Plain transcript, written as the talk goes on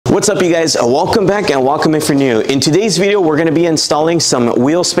What's up, you guys? Welcome back and welcome if you're new. In today's video, we're going to be installing some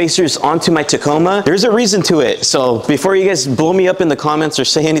wheel spacers onto my Tacoma. There's a reason to it. So before you guys blow me up in the comments or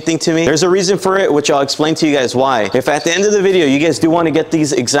say anything to me, there's a reason for it, which I'll explain to you guys why. If at the end of the video, you guys do want to get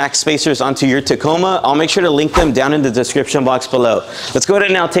these exact spacers onto your Tacoma, I'll make sure to link them down in the description box below. Let's go ahead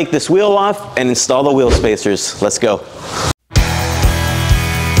and now take this wheel off and install the wheel spacers. Let's go.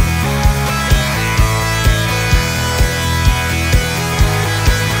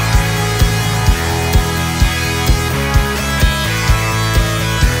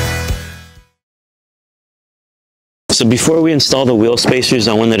 So before we install the wheel spacers,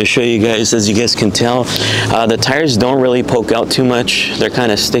 I wanted to show you guys, as you guys can tell, the tires don't really poke out too much. They're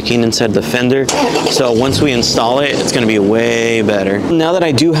kind of sticking inside the fender. So once we install it, it's going to be way better. Now that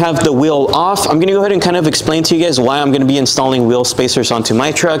I do have the wheel off, I'm going to go ahead and kind of explain to you guys why I'm going to be installing wheel spacers onto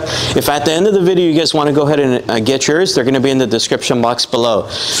my truck. If at the end of the video you guys want to go ahead and get yours, they're going to be in the description box below.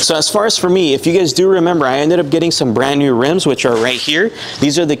 So as far as for me, if you guys do remember, I ended up getting some brand new rims, which are right here.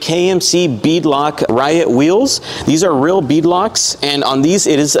 These are the KMC Beadlock Riot wheels. These are real bead locks, and on these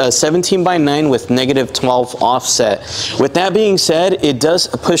it is a 17x9 with -12 offset. With that being said, it does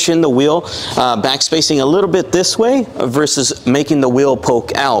push in the wheel back spacing a little bit this way versus making the wheel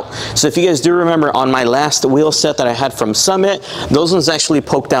poke out. So if you guys do remember, on my last wheel set that I had from Summit, those ones actually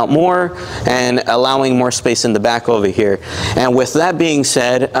poked out more and allowing more space in the back over here. And with that being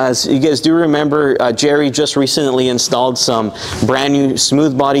said, as you guys do remember, Jerry just recently installed some brand new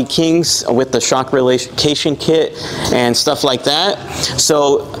smooth body Kings with the shock relocation kit and stuff like that.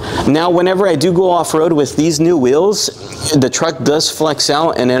 So now whenever I do go off-road with these new wheels, the truck does flex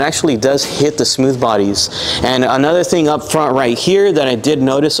out and it actually does hit the smooth bodies. And another thing up front right here that I did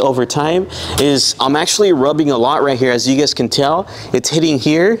notice over time is I'm actually rubbing a lot right here. As you guys can tell, it's hitting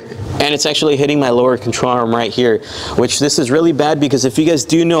here and it's actually hitting my lower control arm right here, which this is really bad because if you guys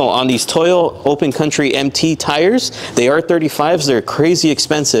do know, on these Toyo Open Country MT tires, they are 35s, they're crazy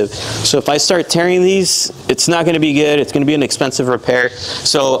expensive. So if I start tearing these, it's not going to be good. It's going to be an expensive repair.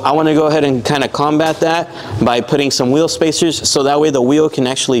 So I want to go ahead and kind of combat that by putting some wheel spacers, so that way the wheel can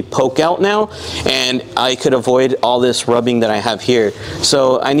actually poke out now and I could avoid all this rubbing that I have here.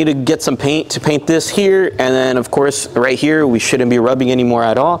 So I need to get some paint to paint this here, and then of course right here we shouldn't be rubbing anymore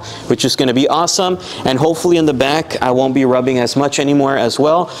at all, which is going to be awesome. And hopefully in the back I won't be rubbing as much anymore as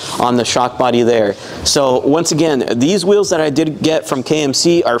well on the shock body there. So once again, these wheels that I did get from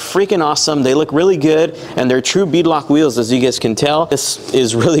KMC are freaking awesome. They look really good and they're true beadlock wheels, as you guys can tell. This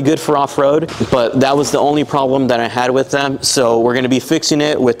is really good for off-road, but that was the only problem that I had with them. So we're going to be fixing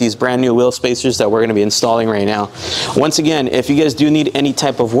it with these brand new wheel spacers that we're going to be installing right now. Once again, if you guys do need any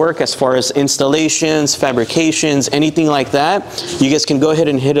type of work as far as installations, fabrications, anything like that, you guys can go ahead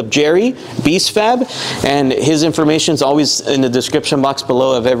and hit up Jerry, Beast Fab, and his information is always in the description box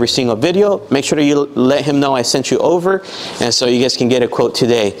below of every single video. Make sure that you let him know I sent you over, and so you guys can get a quote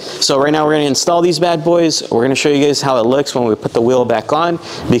today. So right now we're going to install these bad boys. We're going to show you guys how it looks when we put the wheel back on,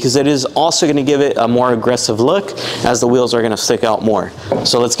 because it is also going to give it a more aggressive look as the wheels are going to stick out more.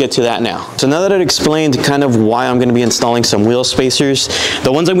 So let's get to that now. So now that I've explained kind of why I'm going to be installing some wheel spacers,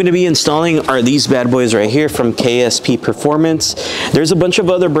 the ones I'm going to be installing are these bad boys right here from KSP Performance. There's a bunch of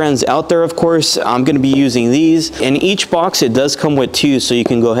other brands out there, of course. I'm going to be using these. In each box it does come with two, so you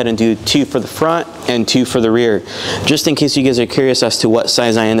can go ahead and do 2 for the front and 2 for the rear, just in case you guys are curious as to what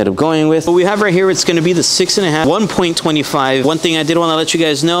size I ended up going with. What we have right here, it's going to be the 6.5 1.25. One thing I did want to let you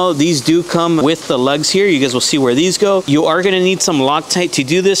guys know, these do come with the lugs here. You guys will see where these go. You are going to need some Loctite to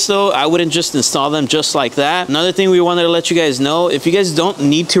do this though. I wouldn't just install them just like that. Another thing we wanted to let you guys know, if you guys don't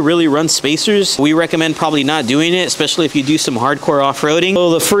need to really run spacers, we recommend probably not doing it, especially if you do some hardcore off-roading.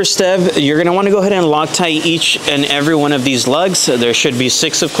 So the first step, you're going to want to go ahead and Loctite each and every one of these lugs. There should be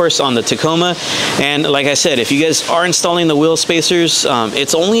 6, of course, on the Tacoma. And like I said, if you guys are installing the wheel spacers,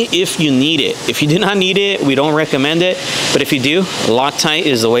 it's only if you need it. If you do not need it, we don't recommend it. But if you do, Loctite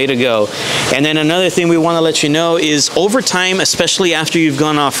is the way to go. And then another thing we want to let you know is, over time, especially after you've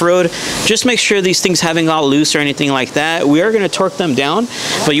gone off-road, just make sure these things haven't got loose or anything like that. We are going to torque them down,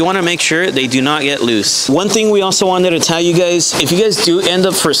 but you want to make sure they do not get loose. One thing we also wanted to tell you guys, if you guys do end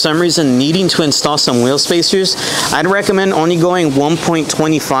up for some reason needing to install some wheel spacers, I'd recommend only going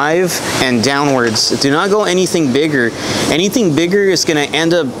 1.25 and downwards. Do not go anything bigger. Anything bigger is going to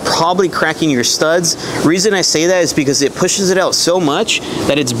end up probably cracking your studs. Reason I say that is because it pushes it out so much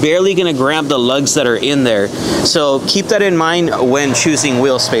that it's barely going to grab the lugs that are in there. So keep that in mind when choosing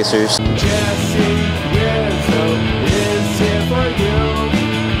wheel spacers.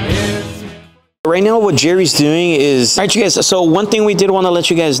 Right now what Jerry's doing is, all right, you guys, so one thing we did want to let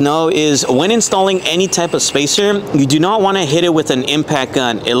you guys know is when installing any type of spacer, you do not want to hit it with an impact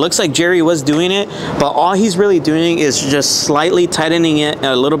gun. It looks like Jerry was doing it, but all he's really doing is just slightly tightening it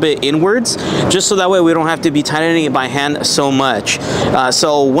a little bit inwards, just so that way we don't have to be tightening it by hand so much.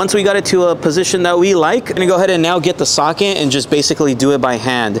 So once we got it to a position that we like, I'm gonna go ahead and now get the socket and just basically do it by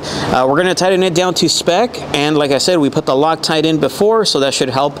hand. We're gonna tighten it down to spec, and like I said, we put the Loctite in before, so that should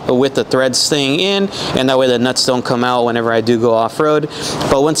help with the threads staying in, and that way the nuts don't come out whenever I do go off-road.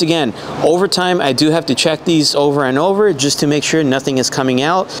 But once again, over time I do have to check these over and over just to make sure nothing is coming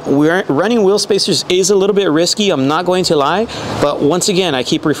out. Running wheel spacers is a little bit risky, I'm not going to lie, but once again, I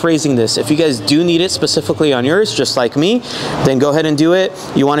keep rephrasing this. If you guys do need it specifically on yours, just like me, then go ahead and do it.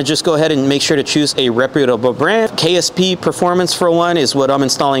 You want to just go ahead and make sure to choose a reputable brand. KSP Performance, for one, is what I'm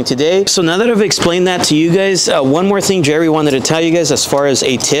installing today. So now that I've explained that to you guys, one more thing Jerry wanted to tell you guys as far as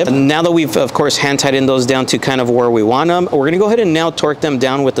a tip. Now that we've of course hand tightened those down to kind of where we want them, we're going to go ahead and now torque them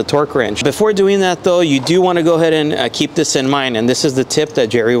down with the torque wrench. Before doing that though, you do want to go ahead and keep this in mind, and this is the tip that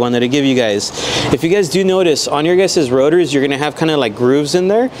Jerry wanted to give you guys. If you guys do notice, on your guys' rotors, you're going to have kind of like grooves in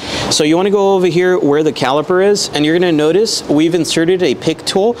there. So you want to go over here where the caliper is, and you're going to notice we've inserted a pick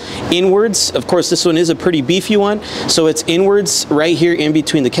tool inwards. Of course, this one is a pretty beefy one, so it's inwards right here in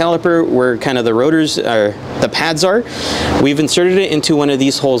between the caliper where kind of the rotors or the pads are. We've inserted it into one of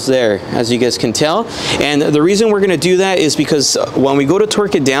these holes there, as you guys can tell. And the reason we're going to do that is because when we go to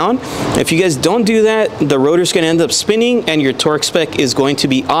torque it down, if you guys don't do that, the rotor's going to end up spinning and your torque spec is going to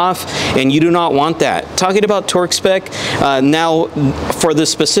be off, and you do not want that. Talking about torque spec, now for the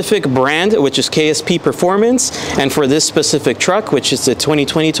specific brand, which is KSP Performance, and for this specific truck, which is the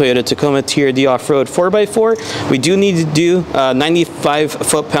 2020 Toyota Tacoma TRD Off-Road 4x4, we do need to do 95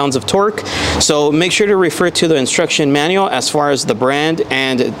 foot-pounds of torque. So make sure to refer to the instruction manual as far as the brand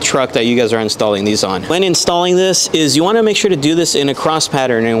and truck that you guys are installing these on. When installing this, is you want to make sure to do this in a cross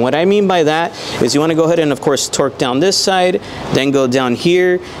pattern, and what I mean by that is you want to go ahead and of course torque down this side, then go down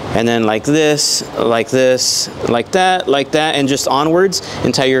here, and then like this, like that, and just onwards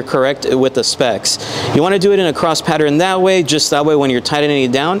until you're correct with the specs. You want to do it in a cross pattern that way, just that way when you're tightening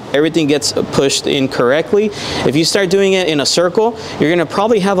it down, everything gets pushed in correctly. If you start doing it in a circle, you're going to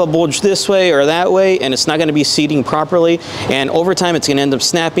probably have a bulge this way or that way, and it's not going to be seating properly, and over time it's going to end up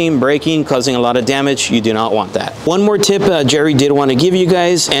snapping, breaking, causing a lot of damage. You do not want that. One more tip Jerry did want to give you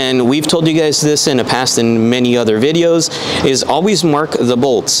guys, and we've told you guys this in the past in many other videos, is always mark the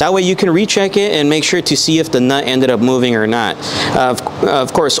bolts. That way you can recheck it and make sure to see if the nut ended up moving or not.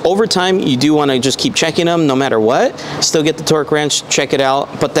 Of course, over time you do want to just keep checking them no matter what. Still get the torque wrench, check it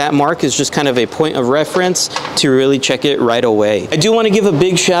out, but that mark is just kind of a point of reference to really check it right away. I do want to give a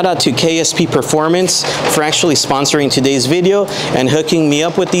big shout out to KSP Performance for actually sponsoring today's video and hooking me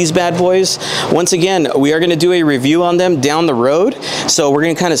up with these bad boys. Once again, we are going to do a review on them down the road, so we're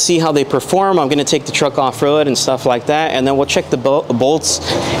going to kind of see how they perform. I'm going to take the truck off-road and stuff like that, and then we'll check the bolts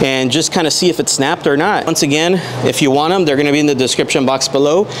and just kind of see if it snapped or not. Once again, if you want them, they're going to be in the description box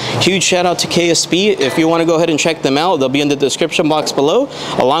below. Huge shout out to KSP. If you want to go ahead and check them out, they'll be in the description box below,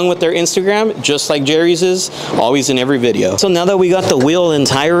 along with their Instagram, just like Jerry's is, always in every video. So now that we got the wheel and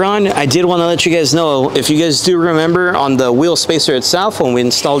tire on, I did want to let you guys know, if you guys do remember on the wheel spacer itself, when we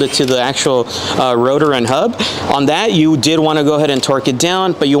installed it to the actual rotor and hub, on that you did want to go ahead and torque it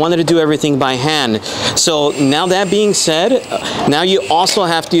down, but you wanted to do everything by hand. So now that being said, now you also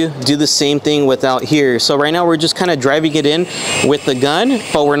have to do the same thing without here. So right now we're just kind of driving it in with the gun,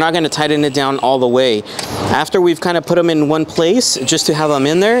 but we're not going to tighten it down all the way. After we've kind of put them in one place just to have them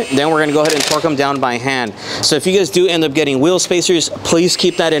in there, then we're going to go ahead and torque them down by hand. So if you guys do end up getting wheel spacers, please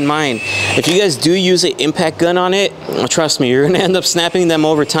keep that in mind. If you guys do use an impact gun on it, trust me, you're going to end up snapping them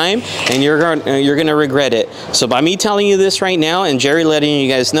over time, and you're going to regret it. So by me telling you this right now and Jerry letting you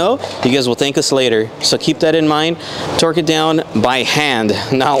guys know, you guys will thank us later. So keep that in mind. Torque it down by hand,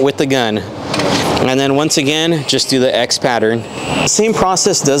 not with the gun. And then once again, just do the X pattern. The same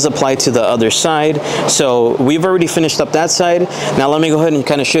process does apply to the other side. So we've already finished up that side. Now let me go ahead and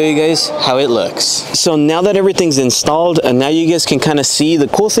kind of show you guys how it looks. So now that everything's installed, and now you guys can kind of see, the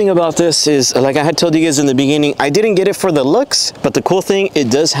cool thing about this is, like I had told you guys in the beginning, I didn't get it for the looks, but the cool thing,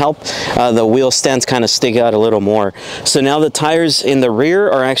 it does help the wheel stands kind of stick out a little more. So now the tires in the rear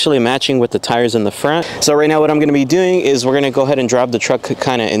are actually matching with the tires in the front. So right now what I'm going to be doing is we're going to go ahead and drive the truck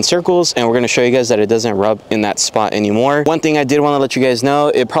kind of in circles, and we're going going to show you guys that it doesn't rub in that spot anymore. One thing I did want to let you guys know,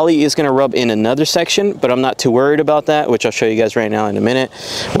 it probably is going to rub in another section, but I'm not too worried about that, which I'll show you guys right now in a minute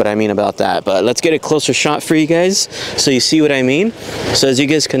what I mean about that. But let's get a closer shot for you guys so you see what I mean. So as you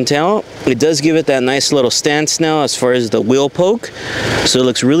guys can tell, it does give it that nice little stance now as far as the wheel poke. So it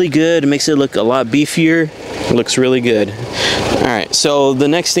looks really good. It makes it look a lot beefier. It looks really good. All right, so the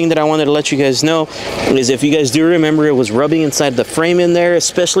next thing that I wanted to let you guys know is, if you guys do remember, it was rubbing inside the frame in there,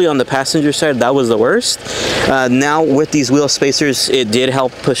 especially on the passenger side. That was the worst. Now with these wheel spacers, it did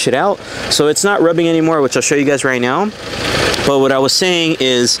help push it out, so it's not rubbing anymore, which I'll show you guys right now. But what I was saying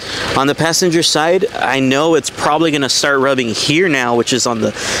is, on the passenger side, I know it's probably going to start rubbing here now, which is on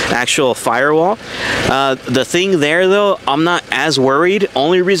the actual firewall. The thing there though, I'm not as worried.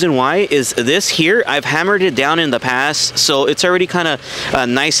 Only reason why is this here, I've hammered it down in the past, so it's already kind of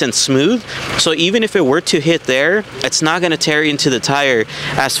nice and smooth. So even if it were to hit there, it's not going to tear into the tire.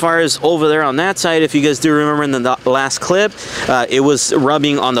 As far as over there on that side, if you guys do remember in the last clip, it was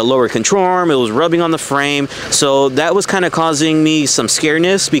rubbing on the lower control arm, it was rubbing on the frame, so that was kind of causing me some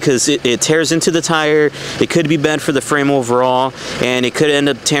scareness, because it tears into the tire. It could be bad for the frame overall, and it could end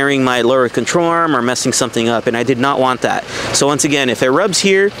up tearing my lower control arm or messing something up, and I did not want that. So once again, if it rubs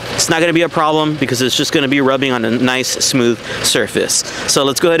here, it's not going to be a problem, because it's just going to be rubbing on a nice smooth surface. So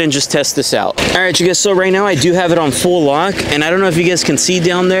let's go ahead and just test this out. All right, you guys, so right now I do have it on full lock, and I don't know if you guys can see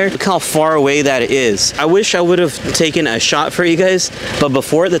down there, look how far away that is. I wish I would have taken a shot for you guys, but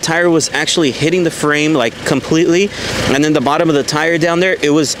before, the tire was actually hitting the frame like completely, and then the bottom of the tire down there, it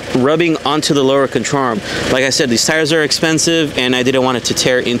was rubbing onto the lower control arm. Like I said, these tires are expensive, and I didn't want it to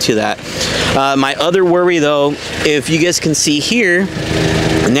tear into that. My other worry though, if you guys can see here,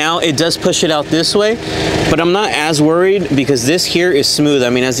 now it does push it out this way, but I'm not as worried, because this here is smooth. I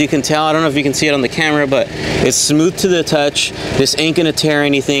mean, as you can tell, I don't know if you can see it on the camera, but it's smooth to the touch. This ain't gonna tear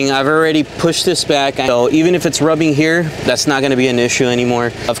anything. I've already pushed this back, so even if it's rubbing here, that's not gonna be an issue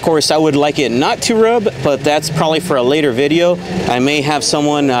anymore. Of course, I would like it not to rub, but that's probably for a later video. I may have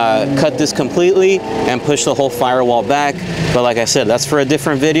someone cut this completely and push the whole firewall back, but like I said, that's for a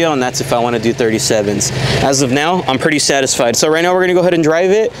different video, and that's if I want to do 37s. As of now, I'm pretty satisfied. So right now we're gonna go ahead and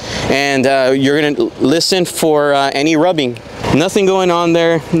drive it, and you're gonna listen for any rubbing. Nothing going on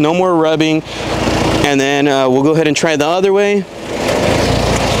there, no more rubbing, and then we'll go ahead and try the other way.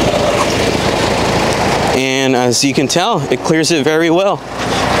 And as you can tell, it clears it very well.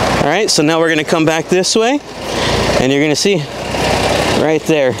 All right, so now we're gonna come back this way, and you're gonna see right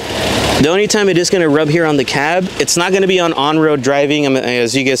there. The only time it is going to rub here on the cab, it's not going to be on-road driving.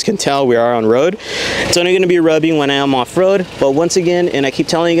 As you guys can tell, we are on road. It's only going to be rubbing when I am off-road. But once again, and I keep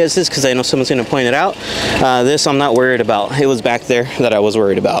telling you guys this because I know someone's going to point it out, this I'm not worried about. It was back there that I was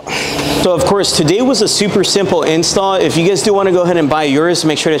worried about. So of course, today was a super simple install. If you guys do want to go ahead and buy yours,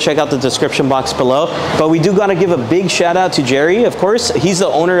 make sure to check out the description box below. But we do got to give a big shout out to Jerry, of course. He's the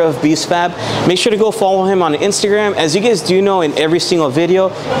owner of Beast Fab. Make sure to go follow him on Instagram. As you guys do know, in every single video,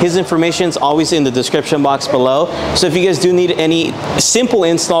 his information is always in the description box below. So if you guys do need any simple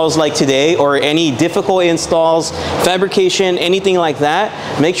installs like today, or any difficult installs, fabrication, anything like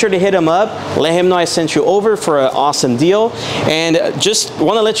that, make sure to hit him up. Let him know I sent you over for an awesome deal. And just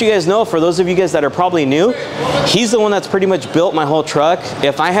want to let you guys know, for those of you guys that are probably new, he's the one that's pretty much built my whole truck.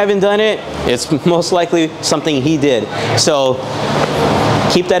 If I haven't done it, it's most likely something he did. So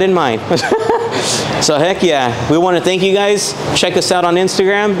keep that in mind. So heck yeah, we want to thank you guys. Check us out on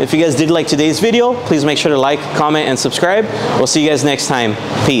Instagram. If you guys did like today's video, please make sure to like, comment, and subscribe. We'll see you guys next time.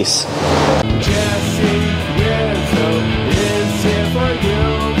 Peace. JesseRizo is here for you.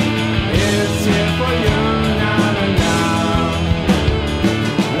 It's here for you,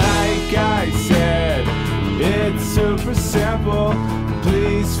 Like I said, it's super simple.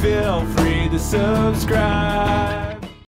 Please feel free to subscribe.